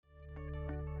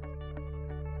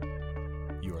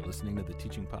You are listening to the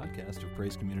teaching podcast of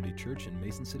Praise Community Church in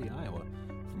Mason City, Iowa.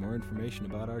 For more information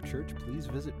about our church, please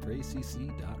visit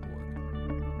praisecc.org.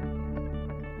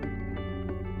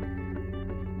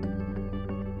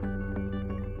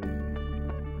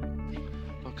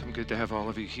 Welcome. Good to have all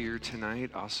of you here tonight.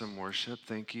 Awesome worship.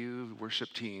 Thank you, worship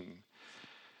team.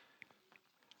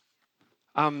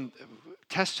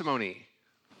 Testimony.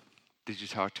 Did you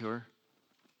talk to her?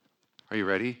 Are you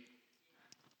ready?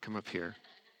 Come up here.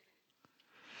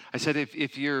 I said,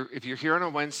 if you're here on a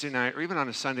Wednesday night or even on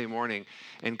a Sunday morning,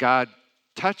 and God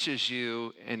touches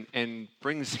you and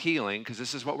brings healing, because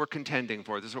this is what we're contending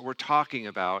for, this is what we're talking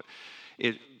about.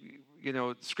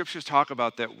 Scriptures talk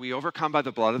about that we overcome by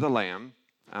the blood of the Lamb.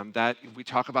 That we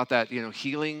talk about that.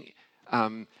 Healing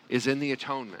is in the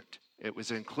atonement. It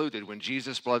was included when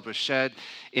Jesus' blood was shed.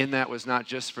 In that was not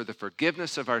just for the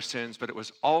forgiveness of our sins, but it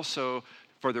was also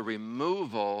for the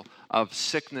removal of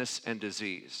sickness and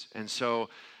disease. And so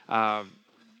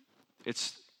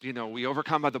we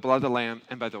overcome by the blood of the Lamb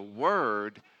and by the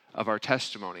word of our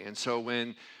testimony. And so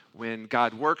when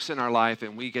God works in our life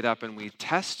and we get up and we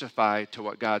testify to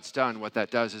what God's done, what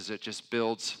that does is it just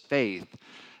builds faith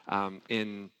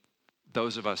in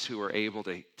those of us who are able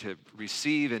to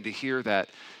receive and to hear that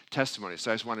testimony.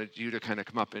 So I just wanted you to kind of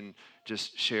come up and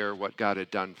just share what God had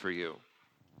done for you.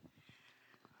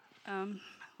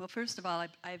 Well, first of all,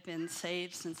 I've been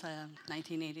saved since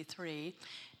 1983,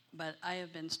 but I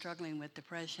have been struggling with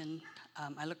depression.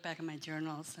 I look back at my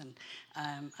journals, and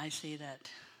I see that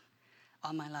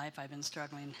all my life I've been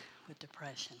struggling with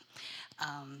depression.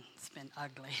 It's been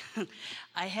ugly.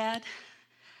 I had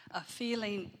a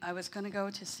feeling I was going to go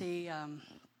to see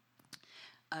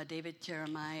David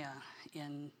Jeremiah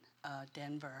in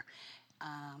Denver,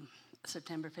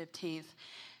 September 15th.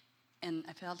 And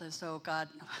I felt as though God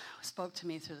spoke to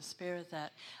me through the Spirit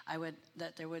that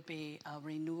there would be a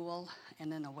renewal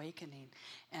and an awakening.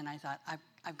 And I thought,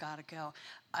 I've got to go.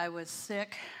 I was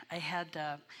sick. I had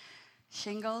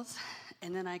shingles,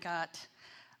 and then I got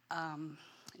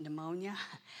pneumonia,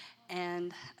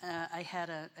 and I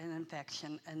had an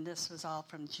infection. And this was all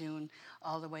from June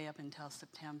all the way up until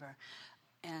September.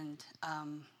 And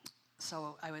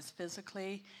so I was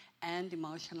physically and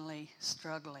emotionally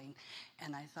struggling,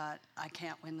 and I thought, I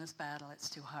can't win this battle, it's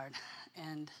too hard.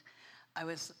 And I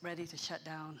was ready to shut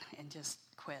down and just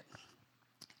quit.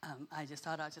 I just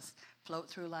thought I'd just float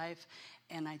through life,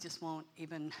 and I just won't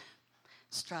even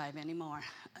strive anymore.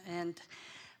 And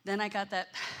then I got that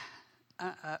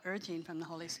urging from the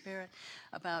Holy Spirit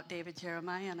about David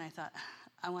Jeremiah, and I thought,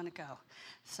 I want to go.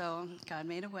 So God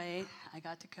made a way, I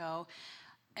got to go,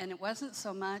 and it wasn't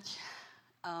so much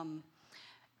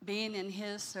being in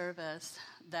His service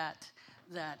that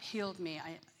healed me.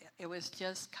 It was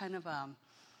just kind of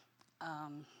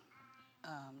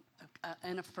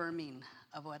an affirming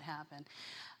of what happened.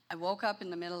 I woke up in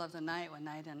the middle of the night one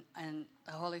night, and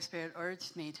the Holy Spirit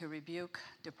urged me to rebuke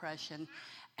depression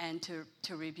and to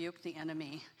rebuke the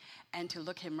enemy and to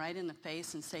look him right in the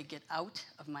face and say, get out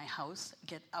of my house,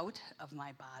 get out of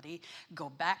my body, go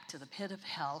back to the pit of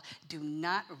hell, do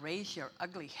not raise your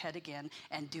ugly head again,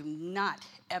 and do not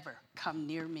ever come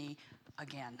near me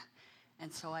again.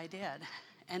 And so I did.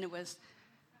 And it was,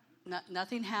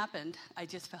 nothing happened. I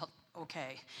just felt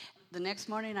okay. The next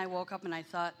morning I woke up and I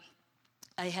thought,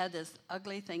 I had this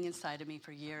ugly thing inside of me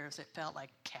for years. It felt like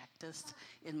cactus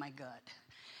in my gut.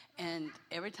 And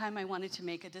every time I wanted to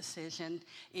make a decision,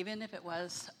 even if it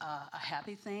was a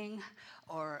happy thing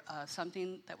or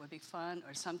something that would be fun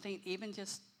or something, even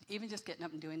just getting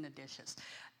up and doing the dishes,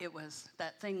 it was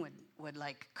that thing would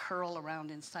like curl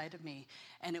around inside of me,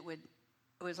 and it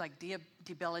was like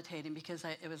debilitating because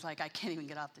it was like I can't even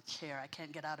get out the chair, I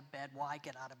can't get out of bed. Why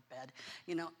get out of bed?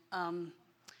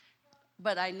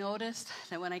 But I noticed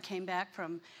that when I came back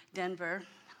from Denver,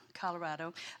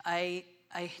 Colorado,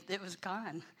 it was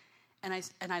gone. And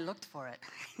I looked for it,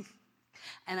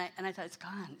 and I thought, it's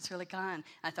gone. It's really gone.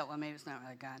 I thought, well, maybe it's not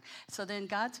really gone. So then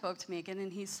God spoke to me again,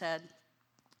 and He said,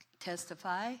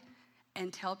 testify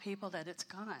and tell people that it's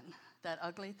gone. That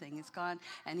ugly thing is gone.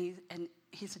 And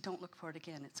he said, don't look for it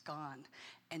again. It's gone.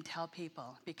 And tell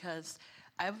people, because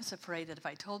I was afraid that if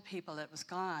I told people that it was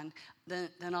gone,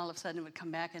 then all of a sudden it would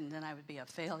come back, and then I would be a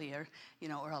failure,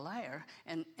 or a liar.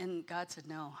 And God said,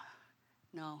 no.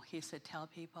 No, He said, tell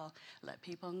people, let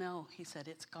people know. He said,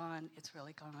 it's gone. It's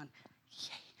really gone.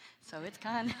 Yay. So it's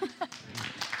gone.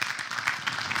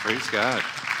 Praise God.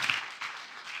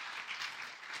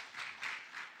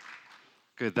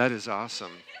 Good. That is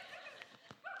awesome.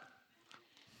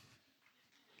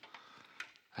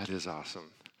 That is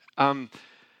awesome. I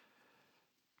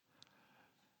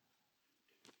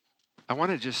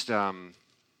want to just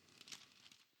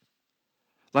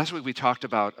Last week we talked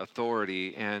about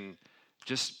authority, and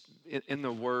just in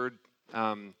the Word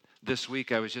this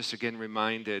week I was just again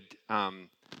reminded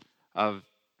of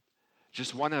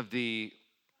just one of the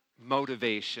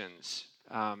motivations.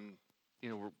 We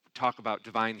talk about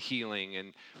divine healing,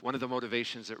 and one of the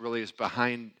motivations that really is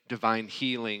behind divine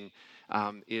healing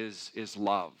is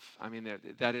love. I mean,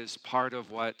 that is part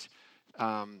of what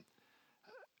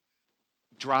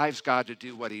drives God to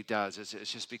do what he does.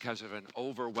 It's just because of an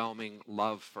overwhelming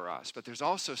love for us. But there's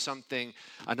also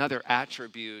another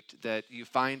attribute that you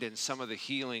find in some of the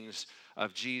healings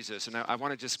of Jesus. And I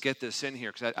want to just get this in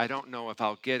here because I don't know if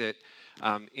I'll get it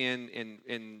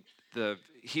in the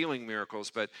healing miracles.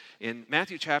 But in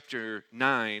Matthew chapter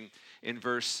 9, in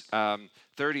verse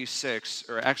 36,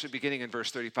 or actually beginning in verse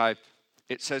 35,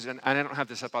 it says, and I don't have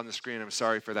this up on the screen, I'm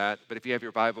sorry for that, but if you have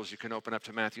your Bibles, you can open up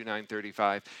to Matthew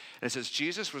 9:35. And it says,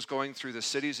 Jesus was going through the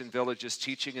cities and villages,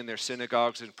 teaching in their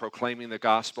synagogues and proclaiming the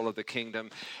gospel of the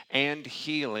kingdom and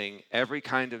healing every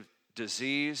kind of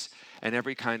disease and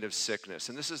every kind of sickness.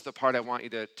 And this is the part I want you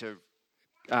to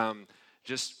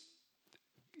just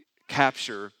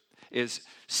capture, is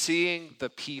seeing the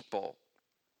people,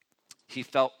 he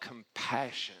felt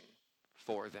compassion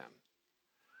for them.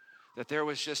 That there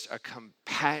was just a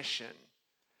compassion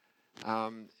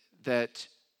that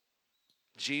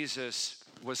Jesus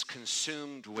was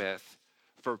consumed with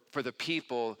for the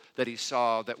people that he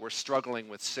saw that were struggling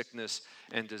with sickness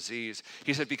and disease.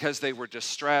 He said, because they were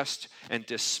distressed and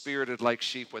dispirited like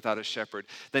sheep without a shepherd.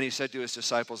 Then he said to his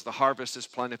disciples, the harvest is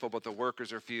plentiful, but the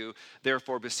workers are few.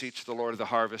 Therefore beseech the Lord of the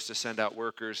harvest to send out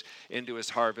workers into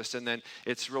his harvest. And then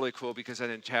it's really cool because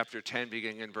then in chapter 10,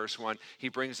 beginning in verse 1, he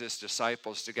brings his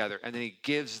disciples together and then he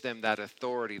gives them that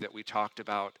authority that we talked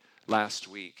about last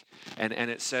week. And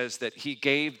it says that he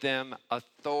gave them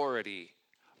authority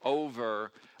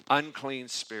over unclean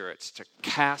spirits, to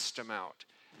cast them out,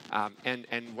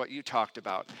 and what you talked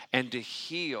about, and to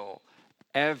heal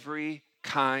every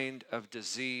kind of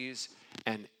disease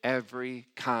and every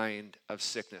kind of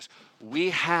sickness. We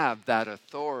have that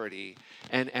authority,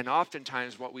 and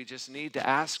oftentimes what we just need to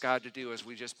ask God to do as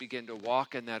we just begin to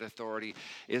walk in that authority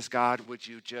is, God, would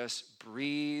you just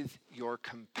breathe your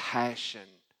compassion?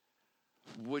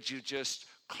 Would you just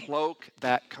cloak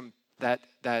that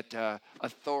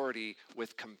authority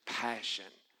with compassion?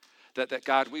 That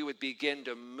God, we would begin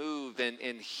to move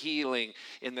in healing,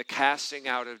 in the casting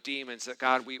out of demons. That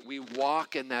God, we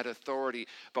walk in that authority,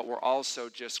 but we're also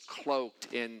just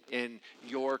cloaked in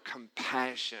your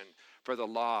compassion for the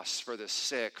lost, for the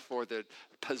sick, for the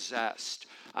possessed.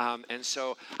 And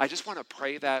so I just want to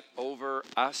pray that over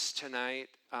us tonight.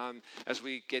 As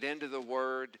we get into the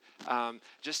Word,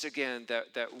 just again,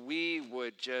 that we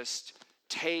would just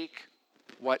take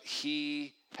what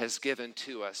he has given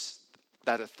to us,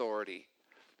 that authority.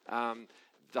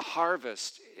 The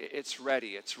harvest, it's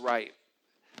ready, it's ripe.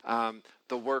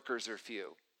 The workers are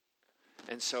few.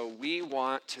 And so we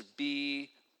want to be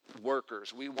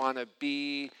workers. We want to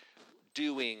be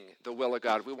doing the will of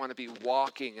God. We want to be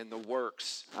walking in the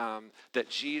works that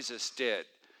Jesus did.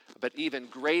 But even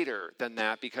greater than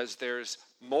that, because there's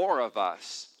more of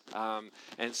us.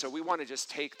 And so we want to just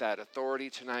take that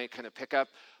authority tonight, kind of pick up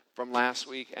from last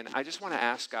week. And I just want to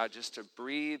ask God just to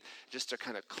breathe, just to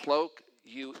kind of cloak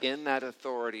you in that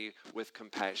authority with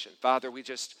compassion. Father, we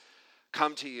just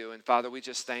come to you. And Father, we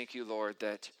just thank you, Lord,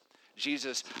 that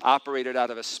Jesus operated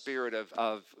out of a spirit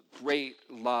of great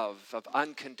love, of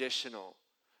unconditional,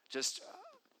 just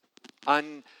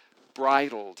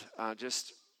unbridled,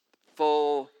 just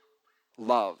full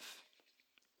love.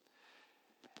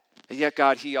 And yet,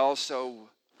 God, he also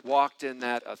walked in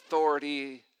that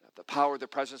authority, the power, the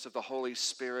presence of the Holy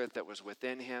Spirit that was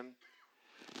within him.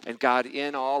 And God,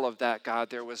 in all of that, God,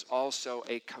 there was also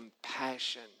a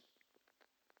compassion.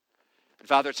 And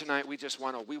Father, tonight we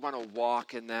want to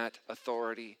walk in that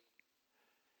authority.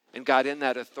 And God, in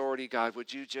that authority, God,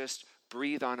 would you just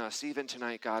breathe on us, even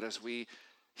tonight, God, as we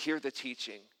hear the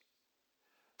teaching.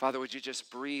 Father, would you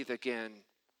just breathe again,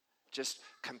 just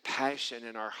compassion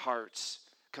in our hearts,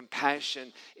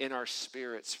 compassion in our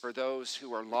spirits for those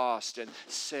who are lost and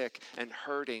sick and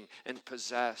hurting and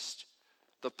possessed.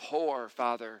 The poor,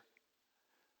 Father,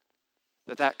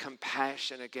 that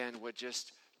compassion again would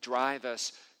just drive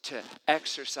us to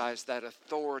exercise that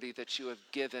authority that you have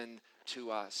given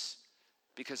to us.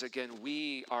 Because again,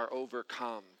 we are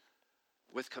overcome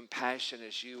with compassion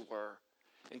as you were.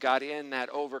 And God, in that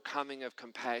overcoming of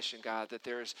compassion, God, that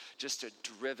there's just a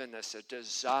drivenness, a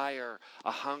desire,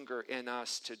 a hunger in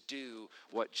us to do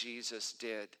what Jesus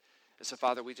did. And so,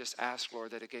 Father, we just ask,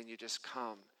 Lord, that again you just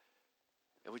come.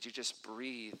 And would you just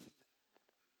breathe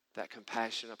that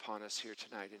compassion upon us here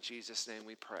tonight. In Jesus' name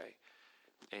we pray.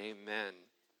 Amen.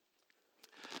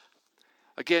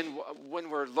 Again, when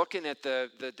we're looking at the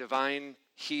divine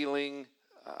healing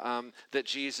that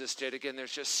Jesus did, again,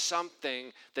 there's just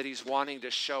something that he's wanting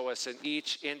to show us in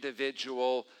each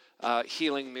individual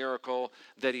healing miracle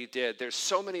that he did. There's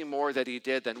so many more that he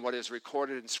did than what is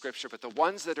recorded in Scripture, but the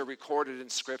ones that are recorded in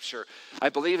Scripture, I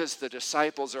believe as the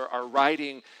disciples are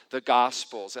writing the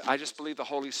Gospels, I just believe the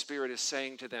Holy Spirit is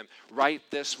saying to them, write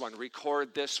this one,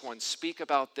 record this one, speak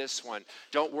about this one,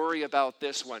 don't worry about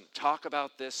this one, talk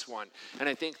about this one. And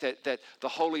I think that the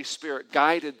Holy Spirit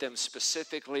guided them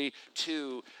specifically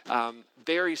to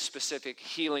very specific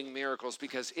healing miracles,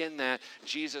 because in that,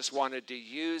 Jesus wanted to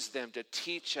use them to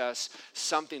teach us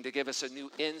something, to give us a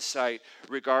new insight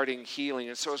regarding healing.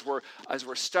 And so as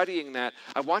we're studying that,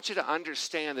 I want you to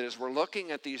understand that as we're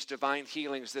looking at these divine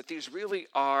healings, that these really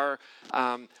are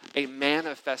a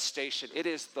manifestation. It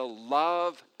is the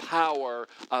love power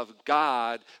of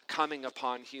God coming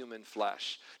upon human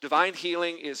flesh. Divine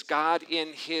healing is God in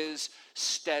his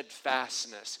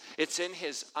steadfastness. It's in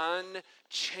his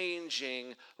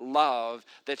unchanging love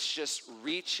that's just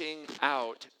reaching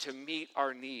out to meet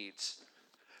our needs.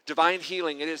 Divine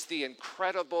healing, it is the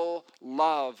incredible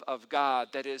love of God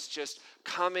that is just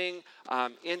coming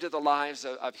into the lives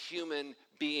of human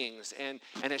beings. And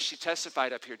as she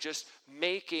testified up here, just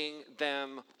making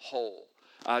them whole.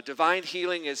 Divine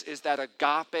healing is that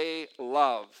agape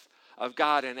love of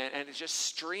God, and it just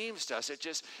streams to us.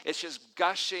 It's just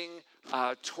gushing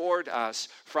toward us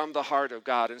from the heart of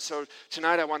God. And so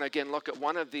tonight I want to again look at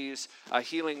one of these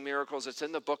healing miracles. It's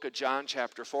in the book of John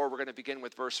chapter 4. We're going to begin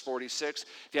with verse 46.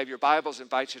 If you have your Bibles, I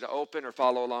invite you to open or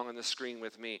follow along on the screen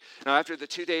with me. Now after the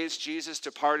 2 days, Jesus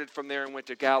departed from there and went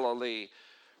to Galilee.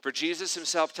 For Jesus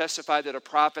himself testified that a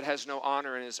prophet has no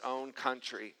honor in his own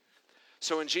country.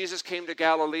 So when Jesus came to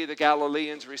Galilee, the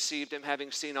Galileans received him,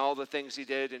 having seen all the things he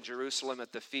did in Jerusalem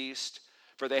at the feast,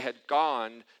 for they had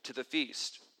gone to the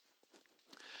feast.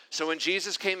 So when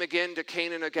Jesus came again to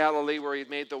Cana of Galilee, where he had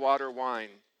made the water wine,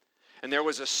 and there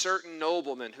was a certain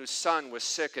nobleman whose son was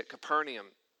sick at Capernaum.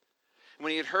 And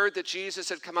when he had heard that Jesus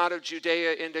had come out of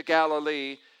Judea into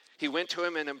Galilee, he went to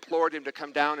him and implored him to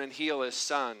come down and heal his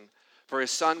son, for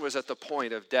his son was at the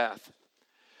point of death.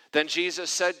 Then Jesus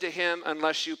said to him,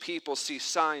 unless you people see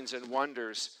signs and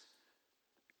wonders,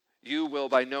 you will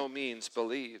by no means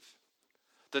believe.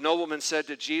 The nobleman said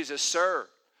to Jesus, Sir,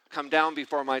 come down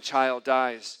before my child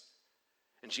dies.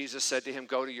 And Jesus said to him,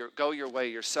 Go your way,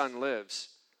 your son lives.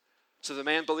 So the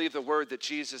man believed the word that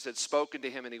Jesus had spoken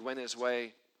to him, and he went his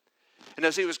way. And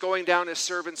as he was going down, his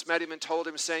servants met him and told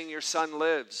him, saying, Your son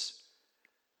lives.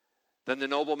 Then the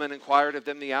nobleman inquired of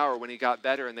them the hour when he got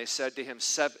better, and they said to him,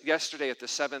 Yesterday at the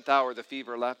 7th hour the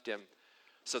fever left him.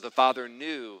 So the father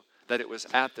knew that it was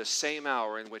at the same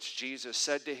hour in which Jesus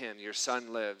said to him, Your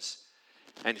son lives.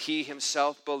 And he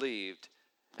himself believed,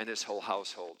 and his whole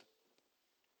household.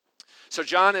 So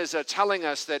John is telling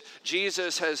us that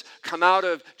Jesus has come out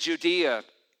of Judea,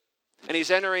 and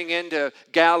he's entering into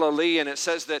Galilee, and it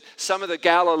says that some of the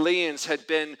Galileans had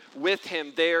been with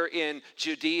him there in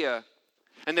Judea.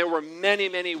 And there were many,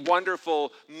 many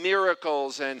wonderful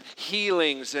miracles and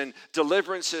healings and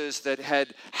deliverances that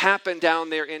had happened down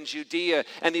there in Judea.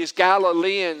 And these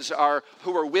Galileans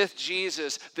who are with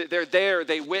Jesus, they're there,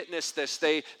 they witness this,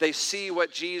 they see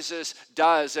what Jesus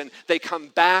does, and they come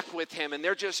back with him, and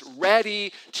they're just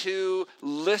ready to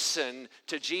listen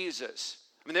to Jesus.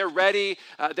 I mean, they're ready,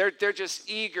 they're just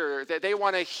eager, they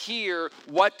want to hear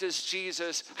what does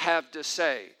Jesus have to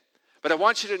say. But I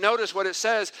want you to notice what it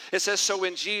says. It says, so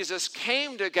when Jesus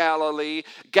came to Galilee,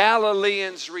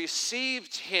 Galileans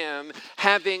received him,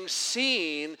 having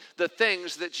seen the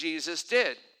things that Jesus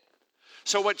did.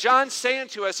 So what John's saying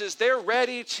to us is they're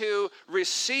ready to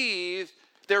receive,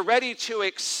 they're ready to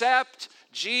accept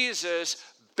Jesus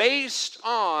based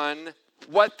on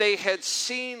what they had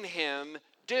seen him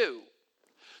do.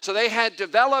 So they had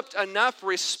developed enough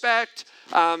respect,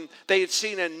 they had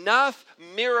seen enough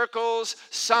miracles,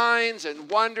 signs, and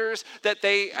wonders that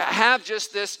they have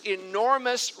just this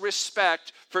enormous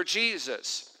respect for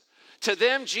Jesus. To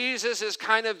them, Jesus is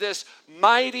kind of this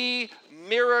mighty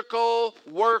miracle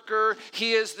worker.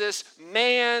 He is this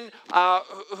man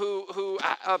who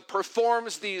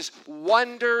performs these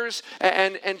wonders.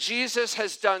 And Jesus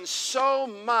has done so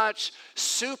much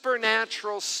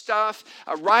supernatural stuff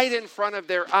right in front of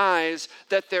their eyes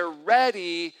that they're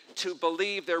ready to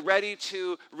believe, they're ready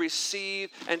to receive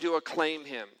and to acclaim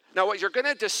him. Now, what you're going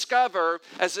to discover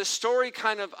as this story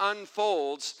kind of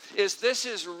unfolds is this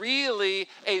is really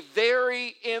a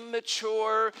very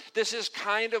immature, this is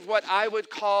kind of what I would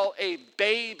call a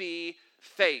baby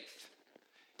faith.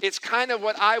 It's kind of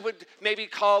what I would maybe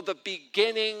call the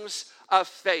beginnings of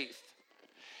faith.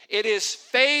 It is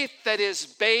faith that is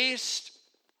based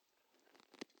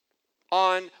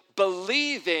on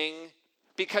believing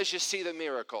because you see the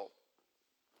miracle.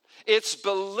 It's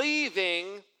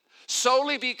believing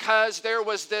solely because there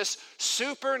was this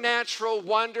supernatural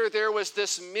wonder, there was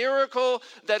this miracle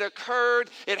that occurred,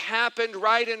 it happened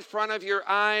right in front of your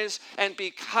eyes, and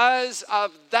because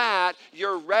of that,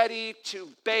 you're ready to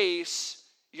base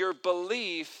your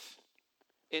belief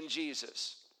in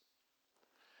Jesus.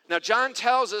 Now, John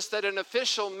tells us that an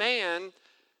official man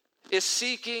is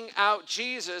seeking out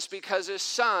Jesus because his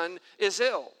son is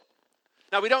ill.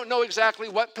 Now, we don't know exactly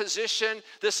what position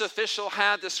this official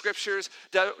had. The scriptures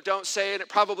don't say, and it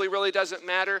probably really doesn't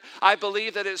matter. I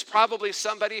believe that it's probably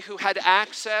somebody who had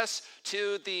access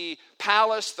to the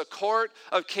palace, the court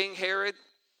of King Herod.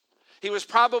 He was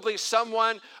probably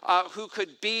someone who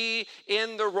could be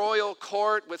in the royal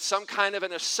court with some kind of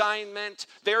an assignment,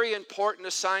 very important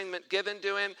assignment given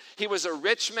to him. He was a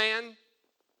rich man.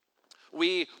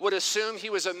 We would assume he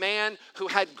was a man who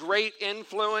had great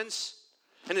influence.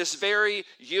 And his very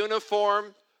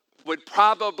uniform would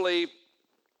probably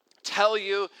tell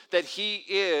you that he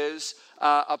is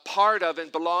a part of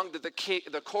and belonged to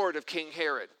the court of King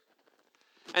Herod.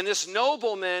 And this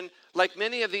nobleman, like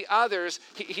many of the others,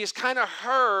 he's kind of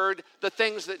heard the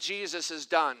things that Jesus has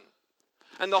done.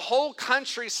 And the whole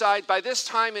countryside, by this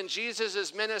time in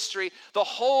Jesus' ministry, the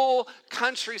whole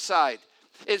countryside,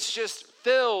 it's just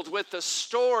filled with the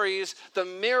stories, the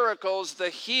miracles, the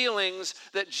healings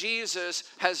that Jesus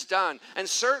has done. And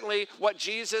certainly what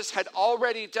Jesus had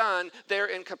already done there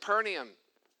in Capernaum.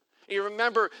 You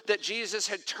remember that Jesus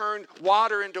had turned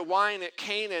water into wine at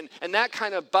Canaan, and that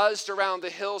kind of buzzed around the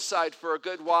hillside for a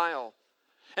good while.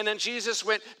 And then Jesus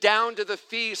went down to the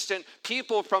feast, and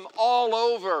people from all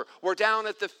over were down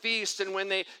at the feast. And when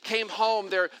they came home,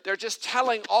 they're just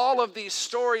telling all of these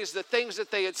stories, the things that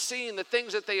they had seen, the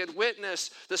things that they had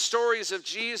witnessed, the stories of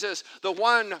Jesus, the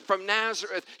one from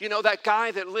Nazareth, that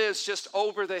guy that lives just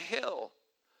over the hill.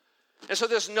 And so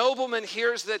this nobleman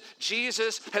hears that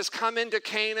Jesus has come into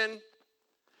Canaan,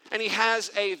 and he has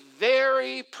a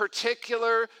very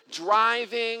particular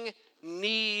driving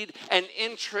need and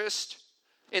interest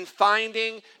in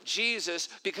finding Jesus,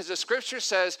 because the scripture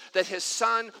says that his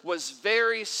son was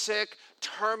very sick,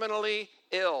 terminally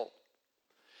ill.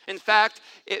 In fact,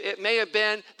 it may have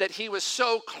been that he was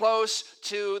so close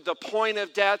to the point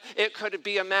of death, it could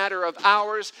be a matter of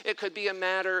hours, it could be a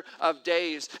matter of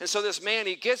days. And so this man,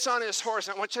 he gets on his horse,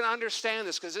 and I want you to understand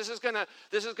this, because this is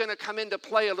gonna come into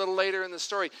play a little later in the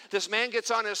story. This man gets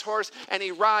on his horse, and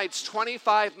he rides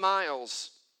 25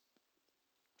 miles.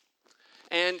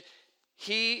 And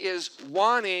he is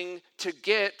wanting to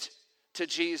get to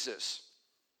Jesus.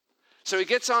 So he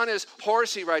gets on his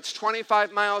horse, he rides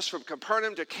 25 miles from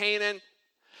Capernaum to Canaan.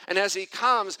 And as he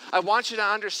comes, I want you to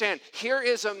understand, here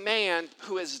is a man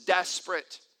who is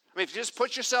desperate. I mean, if you just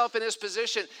put yourself in his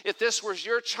position, if this was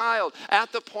your child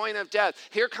at the point of death,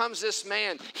 here comes this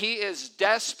man. He is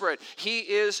desperate. He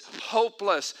is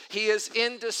hopeless. He is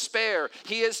in despair.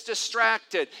 He is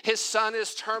distracted. His son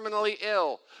is terminally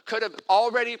ill. Could have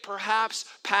already perhaps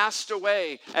passed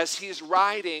away as he's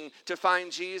riding to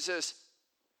find Jesus.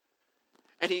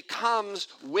 And he comes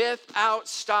without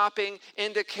stopping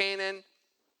into Canaan.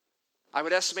 I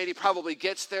would estimate he probably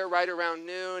gets there right around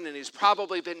noon, and he's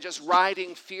probably been just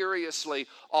riding furiously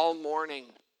all morning.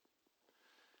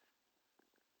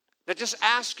 Now just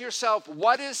ask yourself,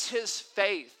 what is his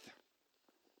faith?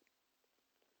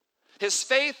 His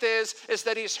faith is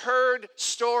that he's heard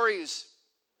stories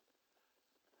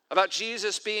about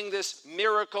Jesus being this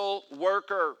miracle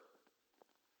worker.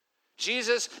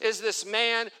 Jesus is this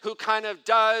man who kind of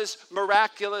does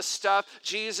miraculous stuff.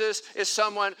 Jesus is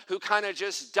someone who kind of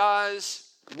just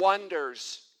does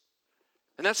wonders.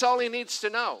 And that's all he needs to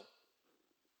know.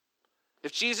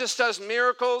 If Jesus does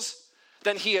miracles,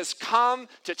 then he has come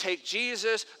to take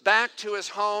Jesus back to his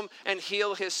home and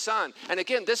heal his son. And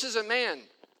again, this is a man,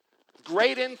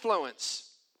 great influence.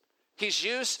 He's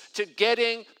used to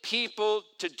getting people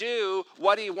to do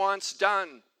what he wants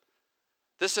done.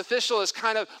 This official is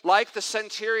kind of like the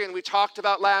centurion we talked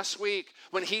about last week.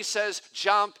 When he says,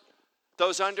 jump,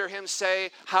 those under him say,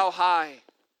 how high?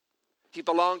 He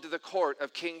belonged to the court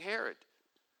of King Herod.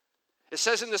 It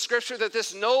says in the scripture that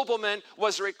this nobleman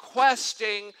was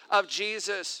requesting of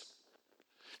Jesus.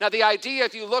 Now the idea,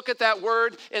 if you look at that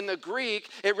word in the Greek,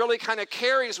 it really kind of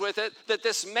carries with it that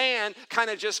this man kind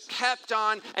of just kept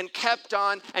on and kept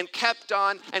on and kept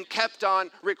on and kept on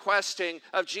requesting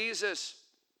of Jesus.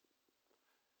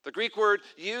 The Greek word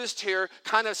used here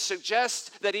kind of suggests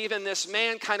that even this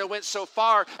man kind of went so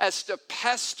far as to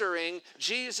pestering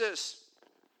Jesus.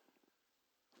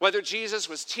 Whether Jesus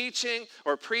was teaching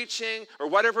or preaching or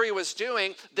whatever he was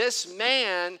doing, this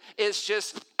man is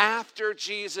just after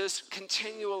Jesus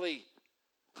continually,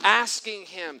 asking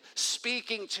him,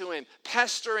 speaking to him,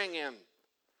 pestering him.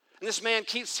 And this man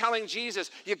keeps telling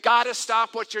Jesus, you got to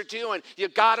stop what you're doing. You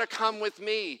got to come with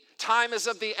me. Time is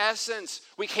of the essence.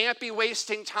 We can't be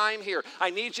wasting time here. I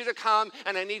need you to come,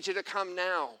 and I need you to come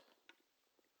now.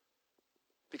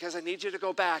 Because I need you to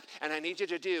go back, and I need you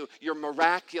to do your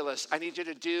miraculous. I need you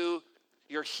to do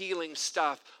your healing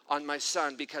stuff on my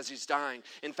son because he's dying.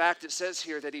 In fact, it says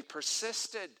here that he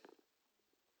persisted.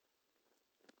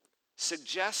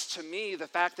 Suggests to me the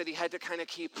fact that he had to kind of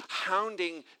keep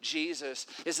hounding Jesus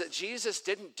is that Jesus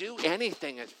didn't do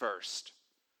anything at first.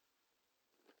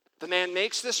 The man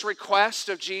makes this request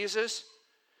of Jesus,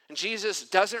 and Jesus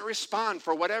doesn't respond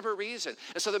for whatever reason.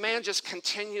 And so the man just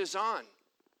continues on.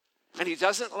 And he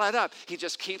doesn't let up. He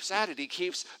just keeps at it. He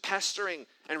keeps pestering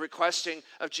and requesting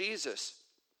of Jesus.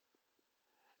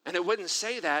 And it wouldn't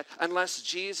say that unless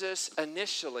Jesus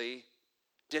initially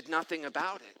did nothing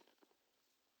about it.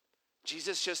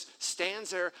 Jesus just stands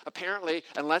there apparently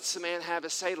and lets the man have a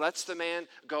say, lets the man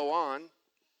go on.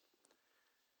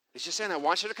 He's just saying, I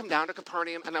want you to come down to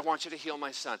Capernaum and I want you to heal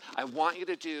my son. I want you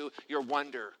to do your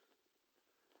wonder.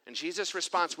 And Jesus'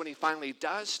 response when he finally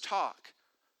does talk,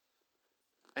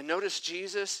 and notice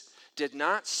Jesus did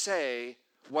not say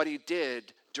what he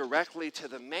did directly to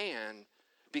the man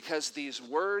because these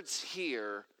words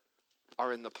here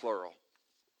are in the plural.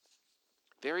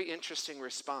 Very interesting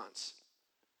response.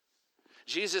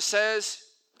 Jesus says,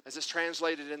 as it's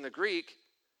translated in the Greek,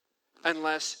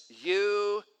 unless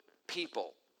you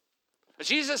people.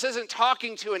 Jesus isn't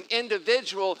talking to an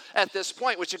individual at this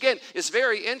point, which again is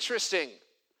very interesting.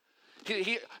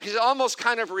 He's almost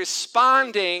kind of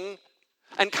responding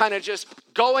and kind of just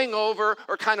going over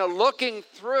or kind of looking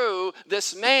through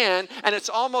this man, and it's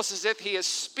almost as if he is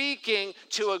speaking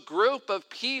to a group of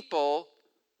people.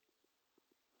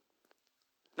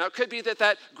 Now, it could be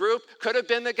that group could have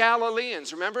been the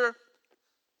Galileans. Remember?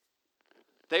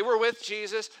 They were with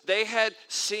Jesus. They had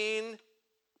seen,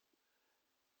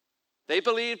 they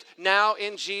believed now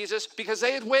in Jesus because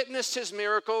they had witnessed his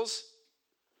miracles.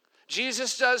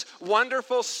 Jesus does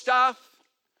wonderful stuff.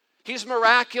 He's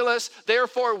miraculous,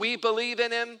 therefore we believe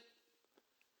in him.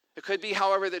 It could be,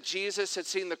 however, that Jesus had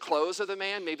seen the clothes of the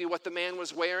man, maybe what the man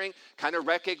was wearing, kind of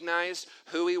recognized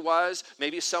who he was,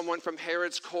 maybe someone from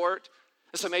Herod's court.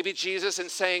 And so maybe Jesus, in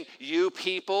saying, you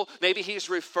people, maybe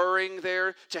he's referring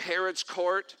there to Herod's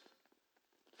court.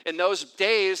 In those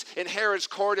days, in Herod's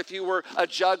court, if you were a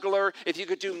juggler, if you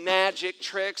could do magic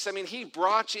tricks, I mean, he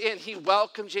brought you in, he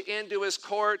welcomed you into his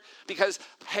court because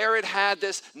Herod had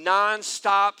this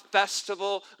nonstop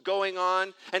festival going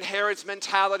on. And Herod's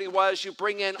mentality was you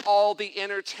bring in all the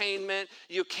entertainment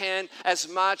you can as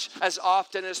much, as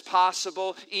often as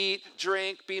possible. Eat,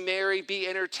 drink, be merry, be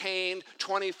entertained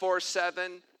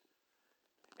 24/7.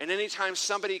 And anytime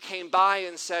somebody came by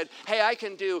and said, hey, I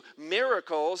can do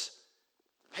miracles,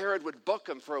 Herod would book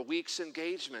him for a week's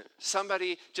engagement.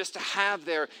 Somebody just to have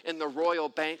there in the royal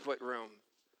banquet room.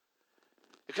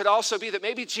 It could also be that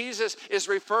maybe Jesus is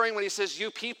referring, when he says you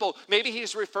people, maybe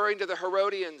he's referring to the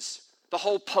Herodians, the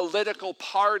whole political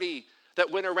party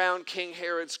that went around King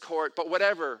Herod's court. But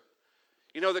whatever,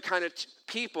 you know the kind of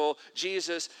people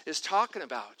Jesus is talking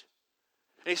about.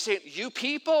 And he's saying, you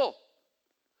people.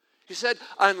 He said,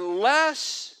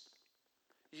 unless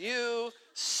you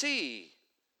see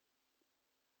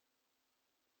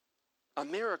a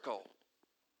miracle,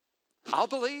 I'll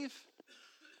believe.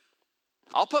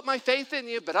 I'll put my faith in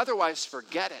you, but otherwise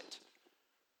forget it.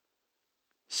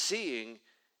 Seeing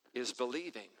is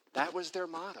believing. That was their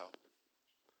motto.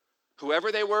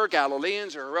 Whoever they were,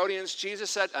 Galileans or Herodians,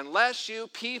 Jesus said, unless you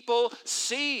people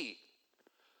see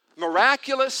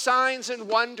miraculous signs and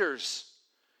wonders,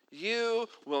 you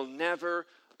will never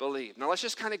believe. Now let's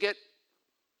just kind of get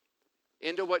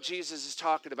into what Jesus is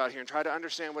talking about here and try to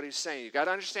understand what he's saying. You've got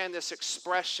to understand this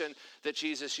expression that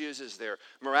Jesus uses there,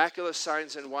 miraculous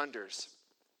signs and wonders.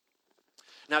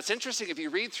 Now it's interesting, if you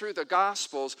read through the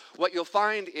Gospels, what you'll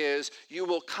find is you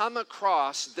will come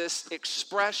across this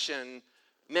expression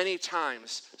many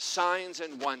times, signs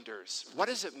and wonders. What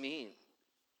does it mean?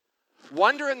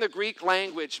 Wonder in the Greek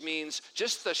language means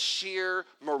just the sheer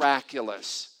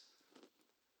miraculous.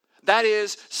 That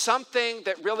is something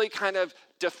that really kind of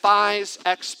defies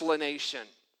explanation.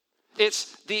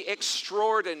 It's the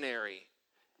extraordinary.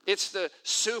 It's the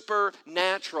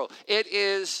supernatural. It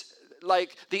is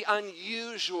like the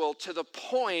unusual to the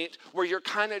point where you're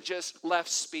kind of just left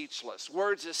speechless.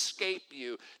 Words escape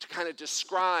you to kind of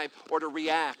describe or to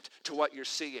react to what you're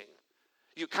seeing.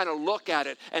 You kind of look at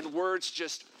it and words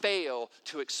just fail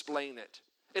to explain it.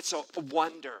 It's a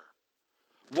wonder.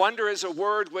 Wonder is a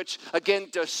word which, again,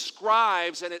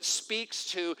 describes and it speaks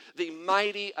to the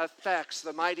mighty effects,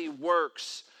 the mighty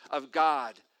works of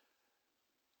God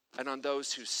and on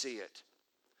those who see it.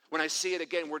 When I see it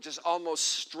again, we're just almost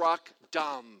struck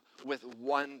dumb with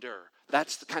wonder.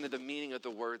 That's kind of the meaning of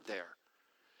the word there.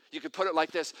 You could put it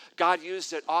like this. God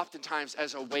used it oftentimes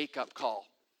as a wake-up call.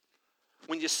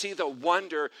 When you see the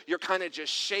wonder, you're kind of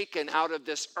just shaken out of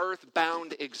this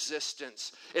earthbound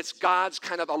existence. It's God's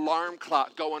kind of alarm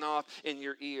clock going off in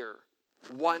your ear.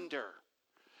 Wonder.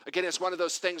 Again, it's one of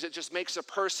those things that just makes a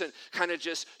person kind of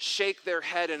just shake their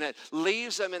head, and it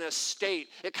leaves them in a state.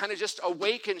 It kind of just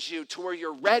awakens you to where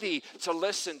you're ready to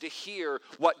listen, to hear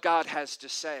what God has to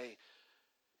say.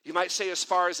 You might say, as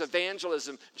far as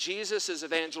evangelism, Jesus'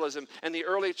 evangelism and the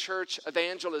early church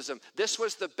evangelism, this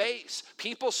was the base.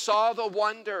 People saw the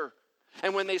wonder.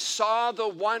 And when they saw the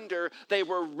wonder, they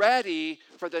were ready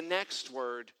for the next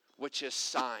word, which is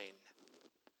sign.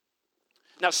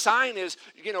 Now, sign is,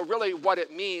 really what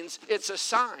it means. It's a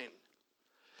sign.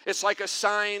 It's like a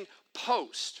sign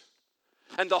post.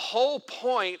 And the whole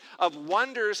point of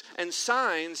wonders and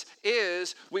signs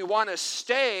is we want to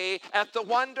stay at the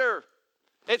wonder.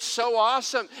 It's so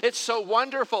awesome. It's so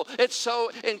wonderful. It's so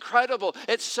incredible.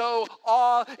 It's so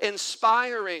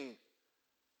awe-inspiring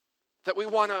that we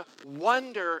want to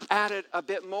wonder at it a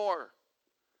bit more.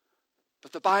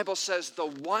 But the Bible says the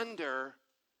wonder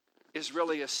is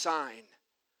really a sign.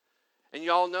 And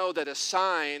you all know that a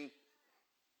sign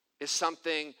is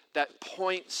something that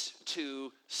points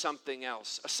to something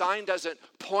else. A sign doesn't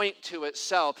point to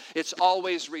itself. It's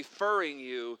always referring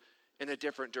you in a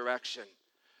different direction.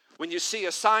 When you see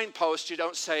a signpost, you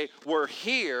don't say, we're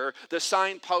here. The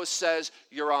signpost says,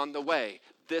 you're on the way.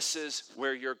 This is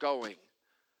where you're going.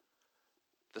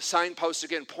 The signpost,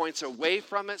 again, points away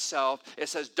from itself. It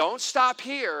says, don't stop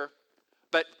here,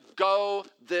 but go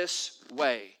this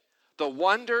way. The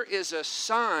wonder is a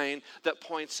sign that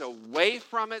points away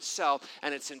from itself,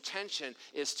 and its intention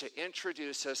is to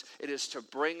introduce us. It is to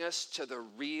bring us to the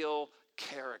real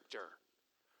character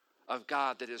of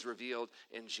God that is revealed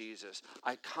in Jesus.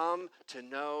 I come to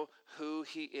know who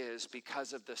he is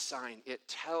because of the sign. It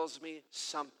tells me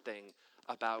something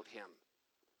about him.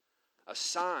 A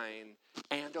sign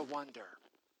and a wonder.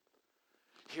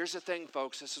 Here's the thing,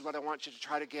 folks. This is what I want you to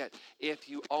try to get. If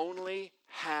you only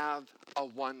have a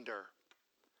wonder,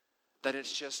 then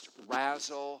it's just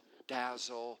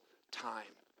razzle-dazzle time.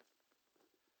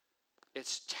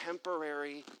 It's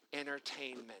temporary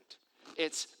entertainment.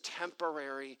 It's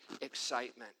temporary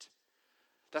excitement.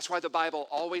 That's why the Bible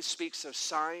always speaks of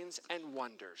signs and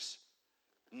wonders,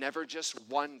 never just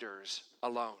wonders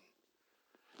alone.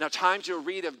 Now, times you'll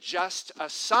read of just a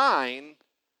sign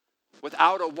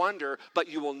without a wonder, but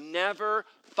you will never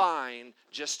find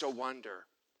just a wonder.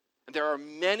 And there are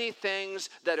many things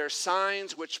that are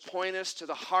signs which point us to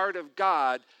the heart of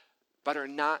God, but are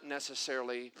not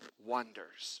necessarily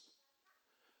wonders.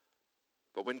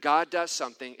 But when God does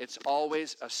something, it's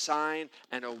always a sign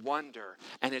and a wonder.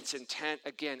 And its intent,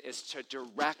 again, is to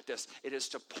direct us. It is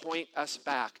to point us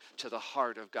back to the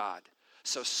heart of God.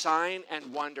 So sign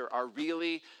and wonder are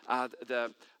really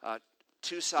the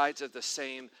two sides of the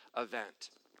same event.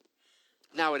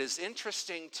 Now, it is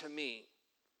interesting to me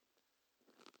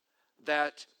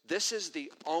that this is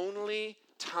the only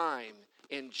time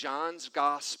in John's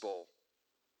gospel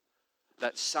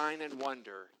that sign and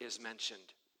wonder is mentioned.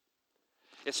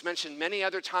 It's mentioned many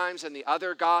other times in the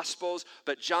other Gospels,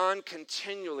 but John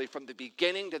continually, from the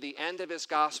beginning to the end of his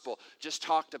Gospel, just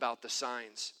talked about the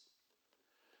signs.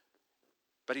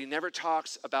 But he never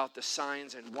talks about the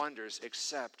signs and wonders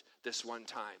except this one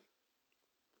time.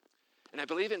 And I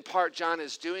believe in part John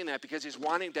is doing that because he's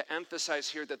wanting to emphasize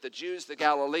here that the Jews, the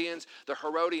Galileans, the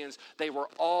Herodians, they were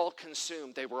all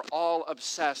consumed. They were all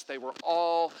obsessed. They were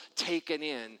all taken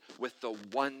in with the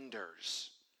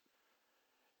wonders.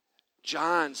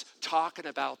 John's talking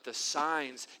about the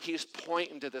signs. He's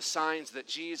pointing to the signs that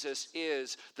Jesus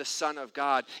is the Son of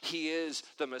God. He is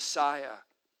the Messiah.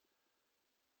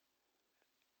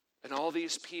 And all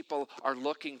these people are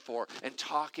looking for and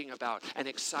talking about and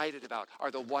excited about are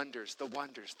the wonders, the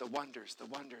wonders, the wonders, the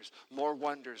wonders. More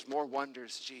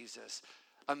wonders, Jesus.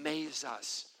 Amaze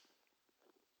us.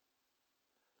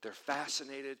 They're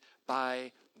fascinated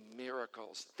by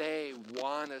miracles. They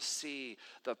want to see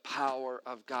the power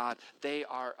of God. They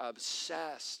are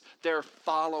obsessed. They're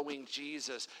following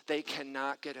Jesus. They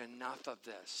cannot get enough of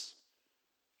this.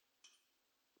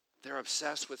 They're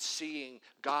obsessed with seeing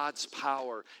God's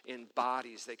power in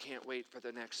bodies. They can't wait for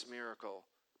the next miracle.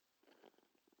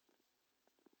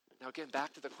 Now again,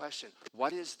 back to the question,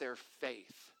 what is their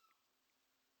faith?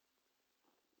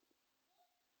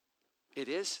 It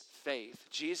is faith.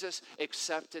 Jesus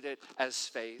accepted it as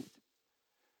faith.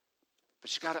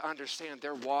 But you got to understand,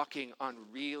 they're walking on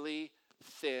really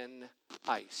thin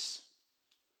ice.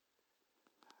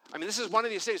 I mean, this is one of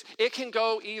these things. It can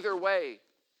go either way.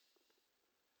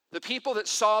 The people that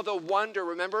saw the wonder,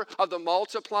 remember, of the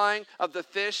multiplying of the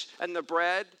fish and the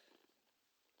bread.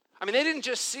 I mean, they didn't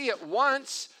just see it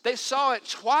once, they saw it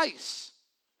twice.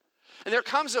 And there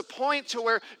comes a point to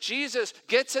where Jesus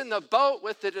gets in the boat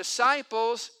with the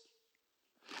disciples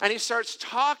and he starts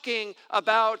talking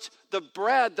about the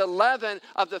bread, the leaven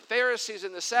of the Pharisees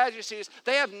and the Sadducees.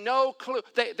 They have no clue.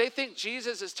 They think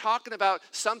Jesus is talking about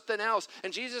something else.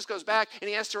 And Jesus goes back and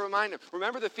he has to remind them,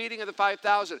 remember the feeding of the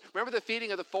 5,000. Remember the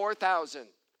feeding of the 4,000.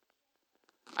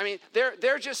 I mean,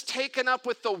 they're just taken up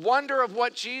with the wonder of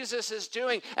what Jesus is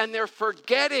doing, and they're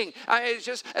forgetting. It's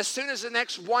just as soon as the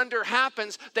next wonder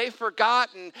happens, they've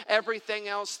forgotten everything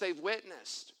else they've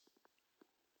witnessed.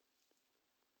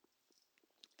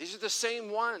 These are the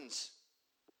same ones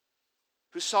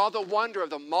who saw the wonder of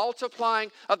the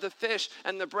multiplying of the fish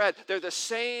and the bread. They're the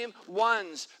same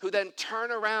ones who then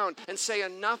turn around and say,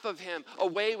 enough of him,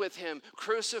 away with him,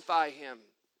 crucify him.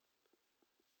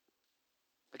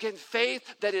 Again,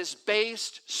 faith that is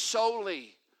based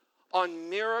solely on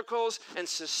miracles and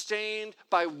sustained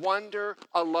by wonder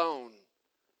alone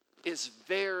is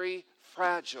very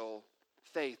fragile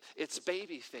faith. It's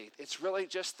baby faith. It's really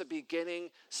just the beginning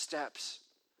steps.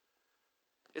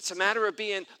 It's a matter of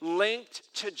being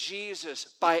linked to Jesus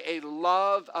by a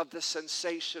love of the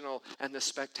sensational and the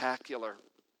spectacular.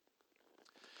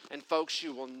 And folks,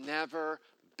 you will never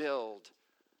build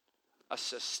a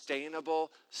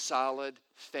sustainable, solid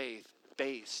faith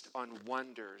based on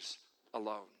wonders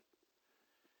alone.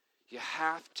 You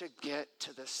have to get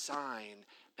to the sign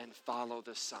and follow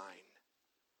the sign.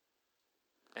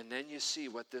 And then you see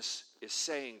what this is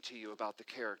saying to you about the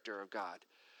character of God.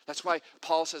 That's why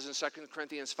Paul says in 2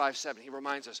 Corinthians 5:7, he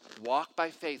reminds us, walk by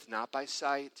faith, not by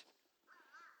sight.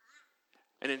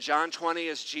 And in John 20,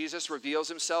 as Jesus reveals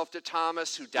himself to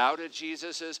Thomas, who doubted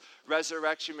Jesus'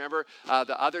 resurrection, remember,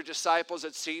 the other disciples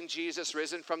had seen Jesus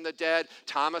risen from the dead.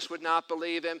 Thomas would not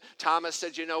believe him. Thomas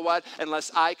said, you know what?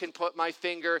 Unless I can put my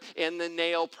finger in the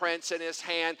nail prints in his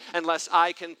hand, unless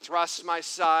I can thrust my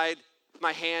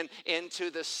hand into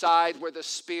the side where the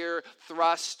spear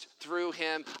thrust through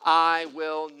him, I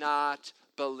will not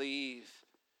believe.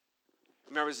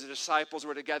 Remember, as the disciples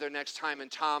were together next time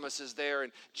and Thomas is there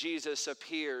and Jesus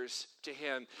appears to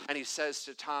him and he says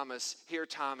to Thomas, here,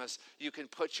 Thomas, you can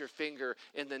put your finger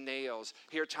in the nails.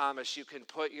 Here, Thomas, you can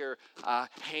put your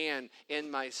hand in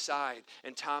my side.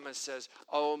 And Thomas says,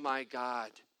 oh my God.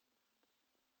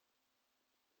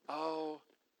 Oh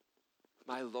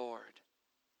my Lord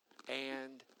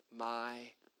and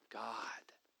my God.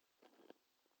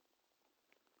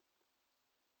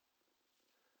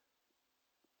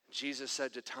 Jesus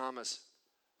said to Thomas,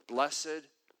 blessed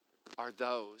are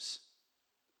those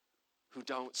who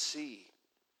don't see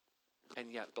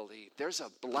and yet believe. There's a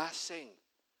blessing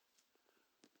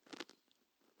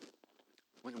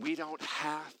when we don't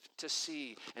have to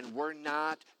see and we're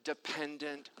not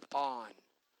dependent on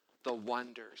the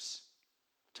wonders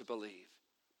to believe.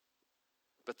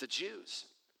 But the Jews,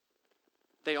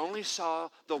 they only saw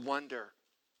the wonder.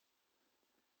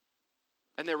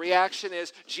 And their reaction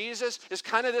is, Jesus is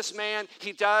kind of this man.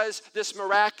 He does this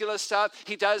miraculous stuff.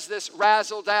 He does this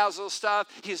razzle-dazzle stuff.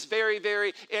 He's very,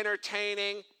 very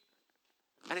entertaining.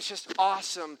 And it's just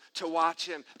awesome to watch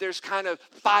him. There's kind of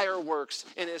fireworks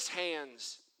in his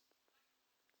hands.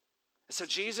 And so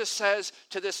Jesus says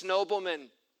to this nobleman, he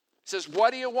says,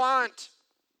 what do you want?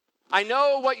 I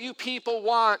know what you people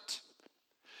want.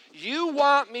 You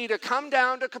want me to come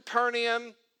down to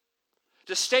Capernaum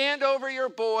to stand over your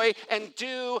boy and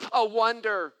do a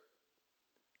wonder.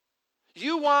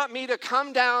 You want me to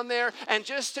come down there and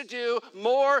just to do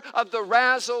more of the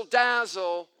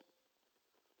razzle-dazzle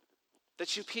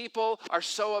that you people are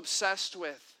so obsessed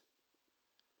with.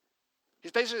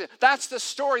 He's basically, that's the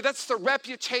story, that's the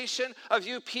reputation of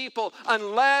you people.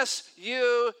 Unless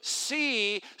you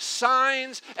see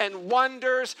signs and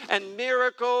wonders and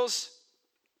miracles,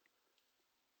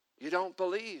 you don't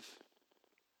believe.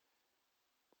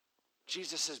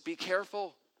 Jesus says, be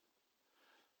careful.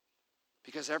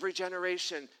 Because every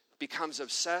generation becomes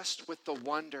obsessed with the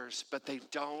wonders, but they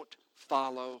don't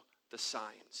follow the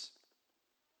signs.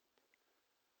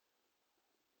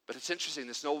 But it's interesting,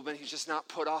 this nobleman, he's just not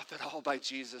put off at all by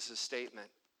Jesus' statement.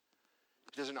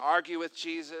 He doesn't argue with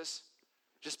Jesus.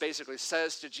 Just basically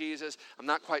says to Jesus, I'm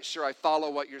not quite sure I follow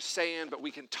what you're saying, but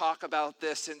we can talk about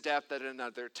this in depth at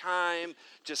another time.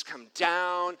 Just come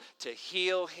down to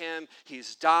heal him.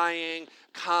 He's dying.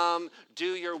 Come,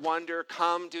 do your wonder.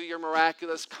 Come, do your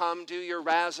miraculous. Come, do your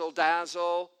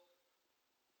razzle-dazzle.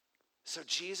 So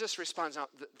Jesus responds. Now,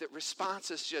 the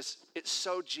response is just, it's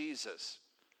so Jesus.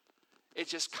 It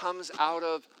just comes out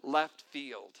of left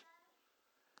field.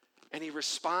 And he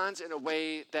responds in a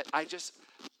way that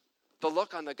the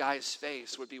look on the guy's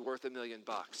face would be worth $1 million.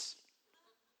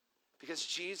 Because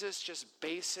Jesus just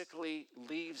basically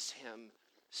leaves him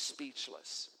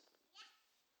speechless.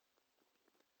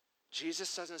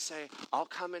 Jesus doesn't say, I'll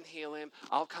come and heal him.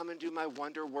 I'll come and do my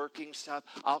wonder-working stuff.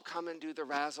 I'll come and do the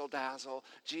razzle-dazzle.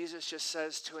 Jesus just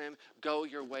says to him, go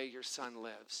your way, your son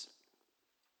lives.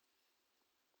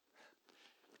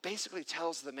 Basically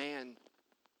tells the man,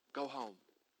 go home.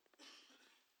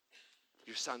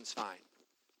 Your son's fine.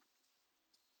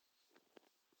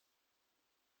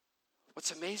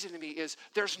 What's amazing to me is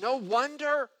there's no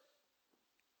wonder.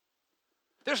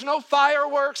 There's no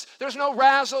fireworks. There's no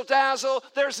razzle-dazzle.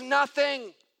 There's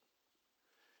nothing.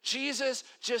 Jesus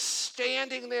just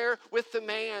standing there with the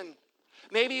man.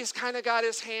 Maybe he's kind of got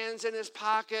his hands in his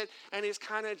pocket and he's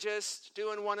kind of just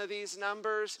doing one of these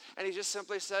numbers and he just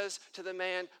simply says to the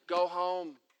man, go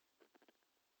home.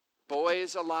 Boy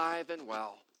is alive and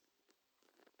well.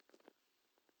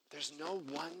 There's no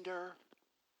wonder.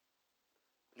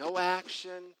 No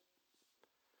action,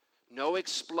 no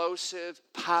explosive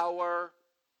power.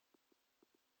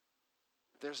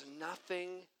 There's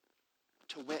nothing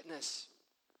to witness.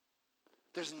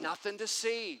 There's nothing to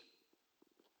see.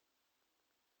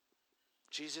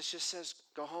 Jesus just says,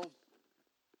 go home.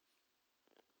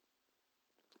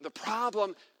 The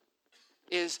problem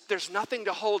is there's nothing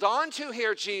to hold on to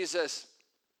here, Jesus.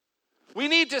 We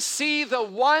need to see the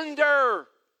wonder.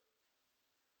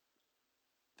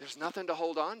 There's nothing to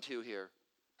hold on to here.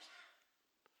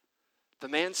 The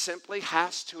man simply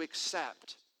has to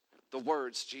accept the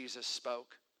words Jesus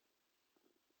spoke.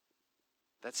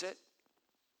 That's it.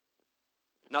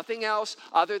 Nothing else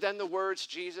other than the words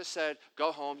Jesus said,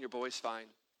 go home, your boy's fine.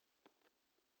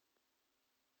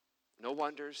 No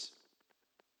wonders,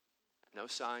 no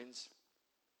signs.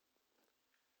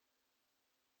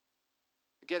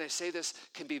 Again, I say this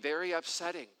can be very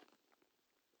upsetting.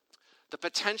 The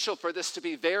potential for this to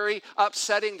be very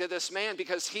upsetting to this man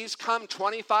because he's come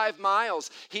 25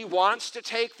 miles. He wants to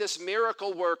take this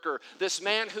miracle worker, this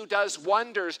man who does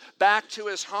wonders, back to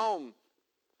his home.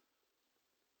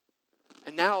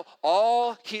 And now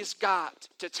all he's got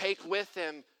to take with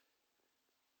him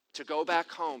to go back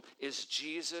home is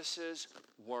Jesus'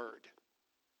 word.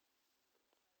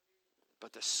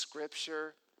 But the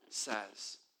scripture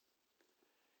says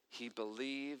he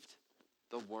believed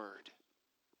the word.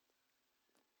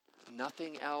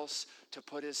 Nothing else to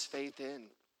put his faith in.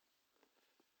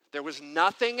 There was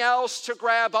nothing else to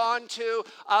grab onto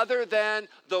other than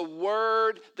the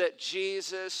word that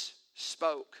Jesus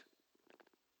spoke.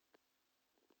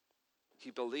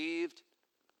 He believed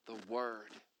the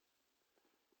word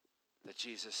that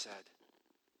Jesus said.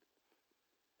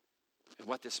 And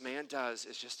what this man does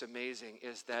is just amazing,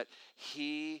 is that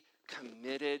he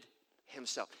committed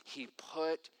himself. He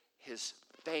put his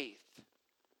faith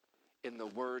in the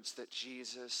words that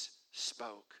Jesus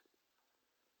spoke.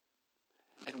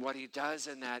 And what he does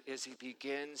in that is he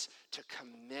begins to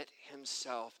commit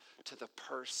himself to the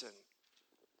person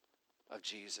of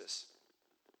Jesus.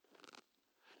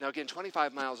 Now again,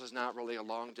 25 miles is not really a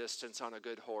long distance on a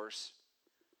good horse.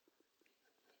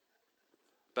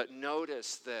 But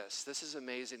notice this. This is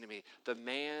amazing to me. The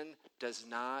man does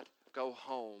not go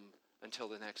home until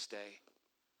the next day.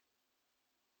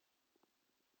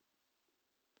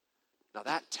 Now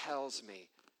that tells me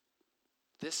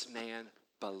this man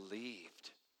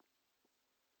believed.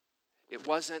 It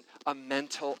wasn't a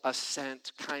mental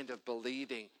assent kind of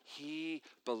believing. He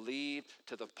believed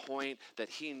to the point that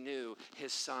he knew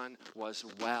his son was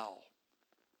well.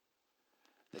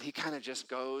 That he kind of just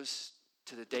goes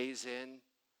to the Days Inn,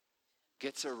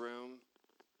 gets a room,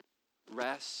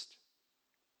 rest.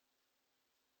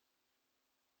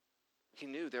 He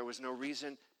knew there was no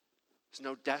reason, there's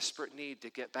no desperate need to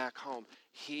get back home.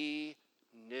 He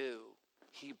knew,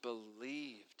 he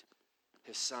believed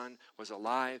his son was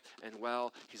alive and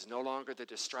well. He's no longer the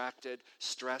distracted,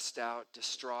 stressed out,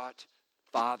 distraught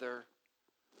father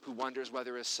who wonders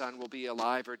whether his son will be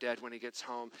alive or dead when he gets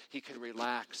home. He can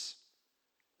relax.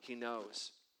 He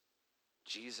knows.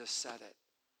 Jesus said it.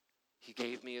 He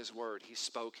gave me his word. He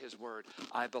spoke his word.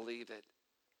 I believe it.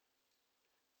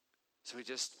 So he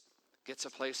just gets a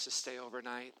place to stay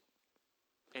overnight.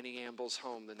 and he ambles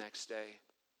home the next day.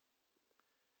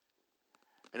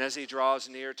 And as he draws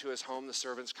near to his home, the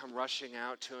servants come rushing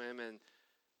out to him, and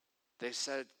they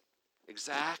said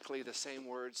exactly the same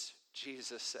words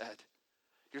Jesus said.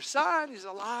 Your son is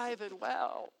alive and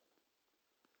well.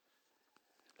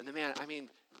 And the man,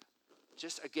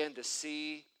 just again to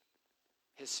see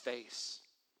his face,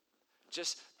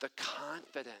 just the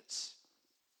confidence,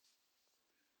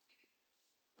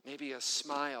 maybe a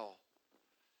smile,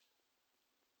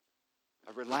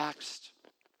 a relaxed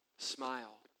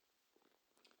smile.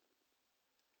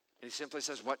 And he simply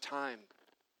says, what time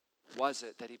was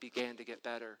it that he began to get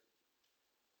better?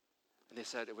 And they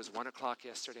said, it was 1 o'clock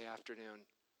yesterday afternoon.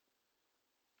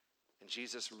 And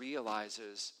Jesus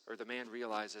realizes, or the man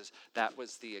realizes, that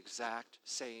was the exact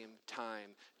same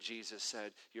time Jesus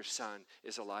said, your son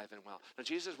is alive and well. Now,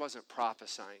 Jesus wasn't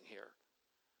prophesying here.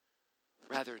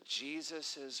 Rather,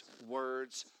 Jesus'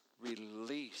 words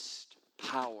released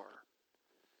power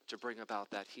to bring about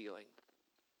that healing.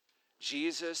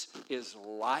 Jesus is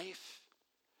life.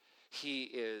 He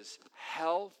is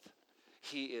health.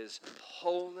 He is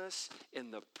wholeness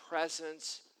in the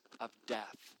presence of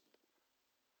death.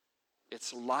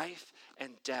 It's life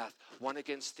and death, one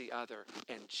against the other.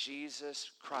 And Jesus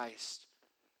Christ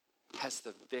has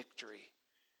the victory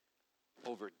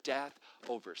over death,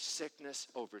 over sickness,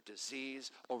 over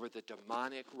disease, over the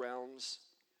demonic realms.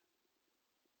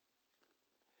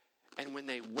 And when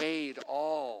they weighed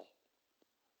all,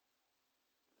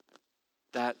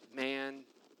 that man,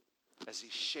 as he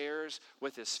shares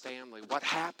with his family what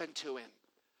happened to him,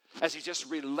 as he just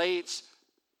relates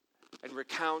and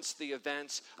recounts the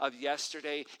events of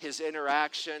yesterday, his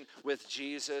interaction with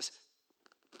Jesus,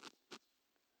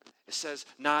 it says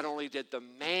not only did the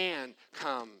man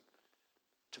come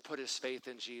to put his faith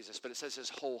in Jesus, but it says his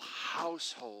whole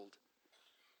household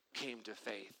came to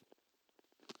faith.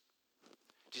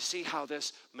 Do you see how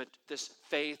this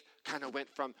faith kind of went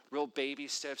from real baby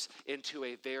steps into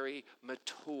a very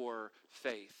mature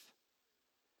faith?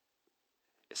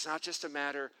 It's not just a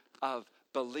matter of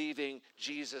believing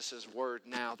Jesus' word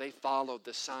now. They followed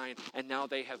the sign, and now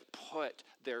they have put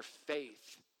their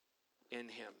faith in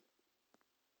him.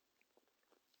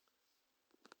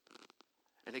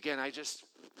 And again, I just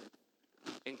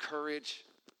encourage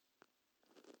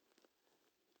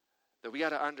that we got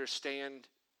to understand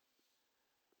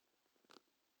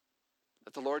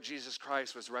that the Lord Jesus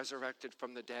Christ was resurrected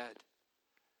from the dead.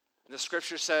 And the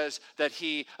scripture says that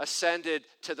he ascended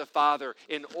to the Father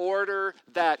in order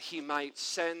that he might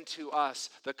send to us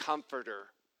the Comforter,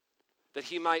 that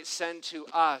he might send to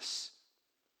us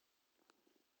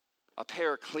a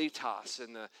parakletos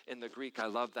in the Greek. I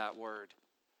love that word.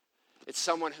 It's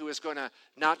someone who is going to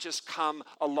not just come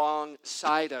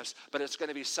alongside us, but it's going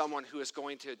to be someone who is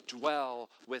going to dwell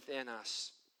within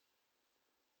us.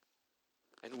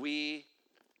 And we,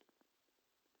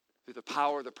 through the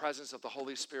power, the presence of the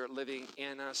Holy Spirit living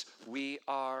in us, we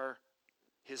are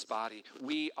his body.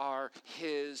 We are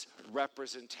his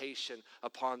representation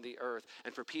upon the earth.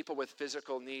 And for people with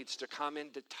physical needs to come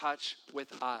into touch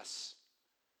with us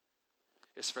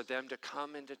is for them to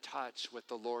come into touch with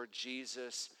the Lord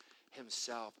Jesus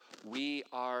himself. We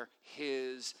are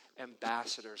his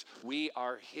ambassadors. We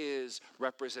are his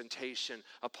representation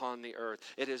upon the earth.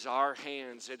 It is our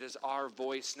hands, it is our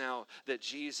voice now that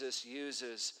Jesus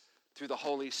uses through the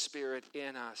Holy Spirit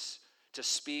in us to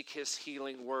speak his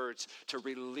healing words, to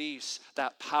release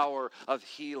that power of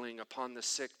healing upon the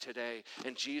sick today.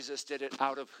 And Jesus did it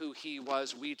out of who he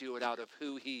was. We do it out of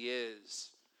who he is.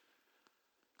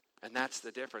 And that's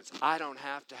the difference. I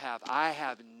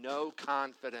have no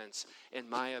confidence in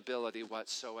my ability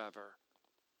whatsoever.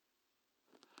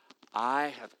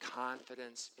 I have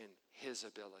confidence in his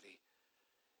ability,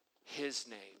 his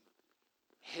name,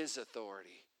 his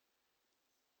authority.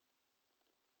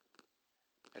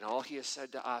 And all he has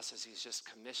said to us is he's just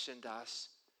commissioned us,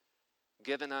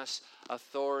 given us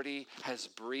authority, has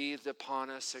breathed upon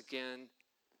us again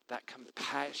that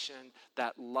compassion,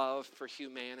 that love for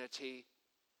humanity.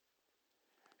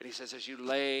 And he says, as you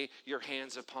lay your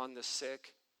hands upon the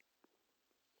sick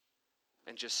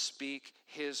and just speak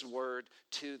his word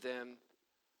to them,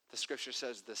 the scripture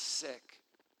says the sick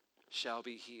shall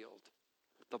be healed.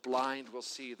 The blind will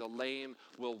see, the lame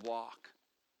will walk,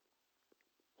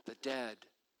 the dead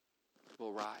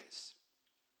will rise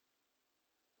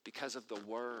because of the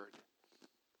word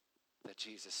that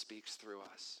Jesus speaks through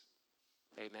us.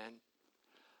 Amen.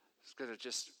 It's going to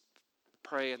just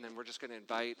pray, and then we're just going to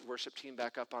invite worship team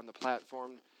back up on the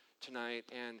platform tonight.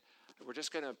 And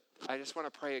I just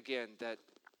want to pray again that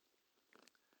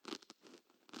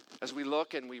as we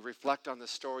look and we reflect on the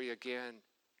story again,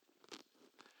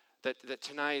 that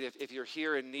tonight, if you're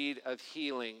here in need of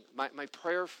healing, my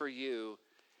prayer for you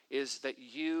is that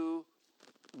you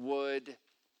would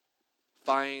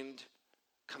find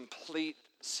complete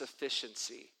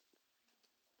sufficiency.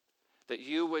 That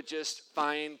you would just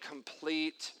find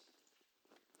complete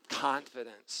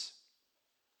confidence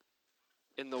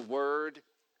in the word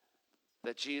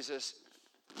that Jesus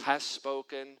has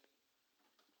spoken,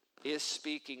 is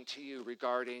speaking to you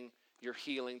regarding your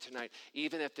healing tonight.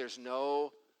 Even if there's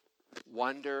no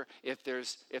wonder, if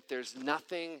there's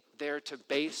nothing there to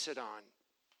base it on,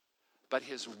 but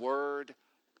his word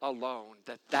alone,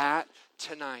 that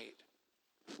tonight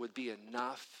would be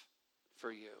enough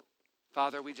for you.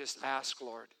 Father, we just ask,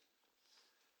 Lord,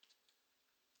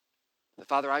 that,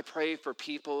 Father, I pray for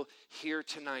people here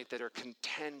tonight that are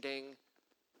contending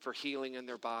for healing in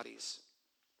their bodies.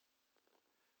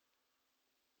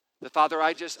 That, Father,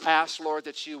 I just ask, Lord,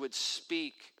 that you would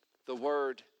speak the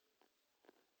word.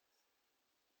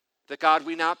 That, God,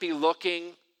 we not be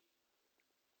looking,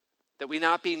 that we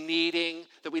not be needing,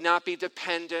 that we not be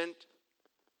dependent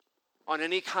on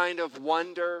any kind of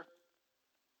wonder,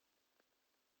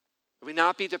 that we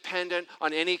not be dependent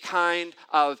on any kind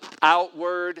of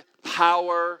outward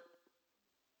power.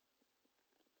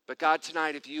 But God,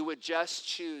 tonight, if you would just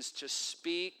choose to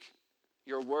speak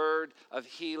your word of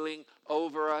healing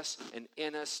over us and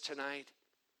in us tonight,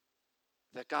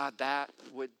 that, God, that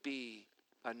would be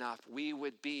enough. We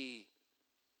would be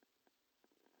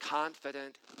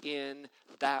confident in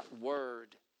that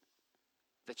word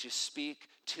that you speak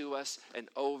to us and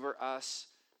over us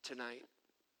tonight.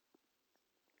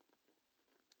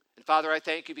 And Father, I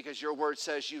thank you because your word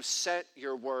says you sent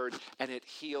your word and it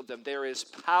healed them. There is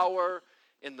power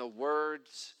in the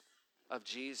words of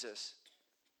Jesus.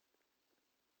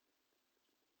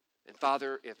 And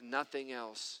Father, if nothing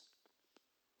else,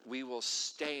 we will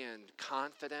stand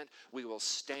confident, we will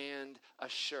stand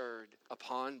assured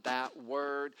upon that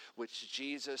word which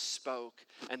Jesus spoke,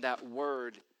 and that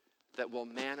word that will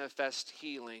manifest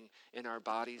healing in our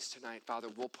bodies tonight. Father,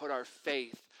 we'll put our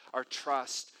faith, our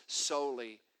trust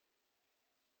solely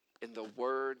in the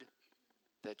word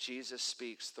that Jesus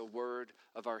speaks, the word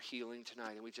of our healing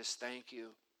tonight. And we just thank you.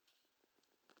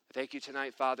 Thank you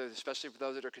tonight, Father, especially for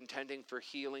those that are contending for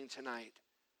healing tonight.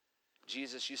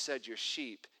 Jesus, you said your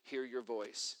sheep hear your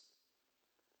voice.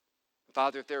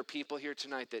 Father, if there are people here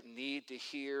tonight that need to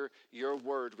hear your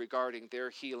word regarding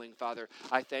their healing, Father,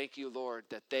 I thank you, Lord,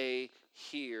 that they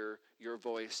hear your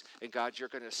voice. And God, you're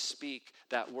going to speak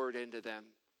that word into them.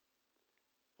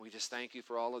 We just thank you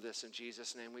for all of this. In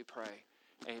Jesus' name we pray.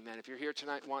 Amen. If you're here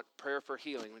tonight and want prayer for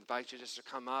healing, we invite you just to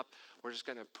come up. We're just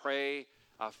going to pray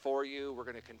for you. We're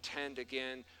going to contend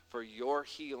again for your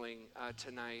healing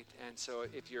tonight. And so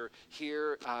if you're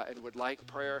here and would like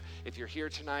prayer, if you're here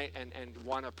tonight and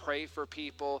want to pray for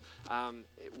people,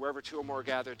 wherever two or more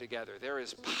gather together, there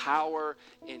is power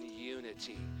in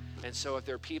unity. And so if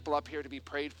there are people up here to be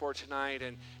prayed for tonight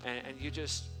and you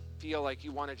just feel like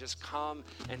you want to just come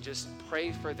and just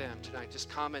pray for them tonight, just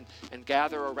come and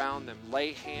gather around them,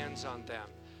 lay hands on them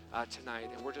tonight.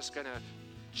 And we're just going to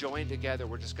join together.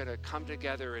 We're just going to come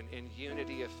together in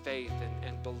unity of faith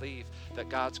and believe that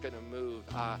God's going to move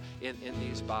in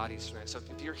these bodies tonight. So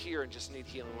if you're here and just need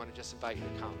healing, I want to just invite you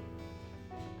to come.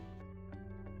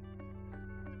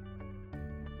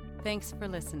 Thanks for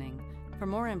listening. For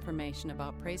more information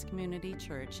about Praise Community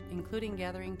Church, including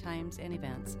gathering times and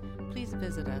events, please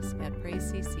visit us at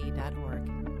praisecc.org.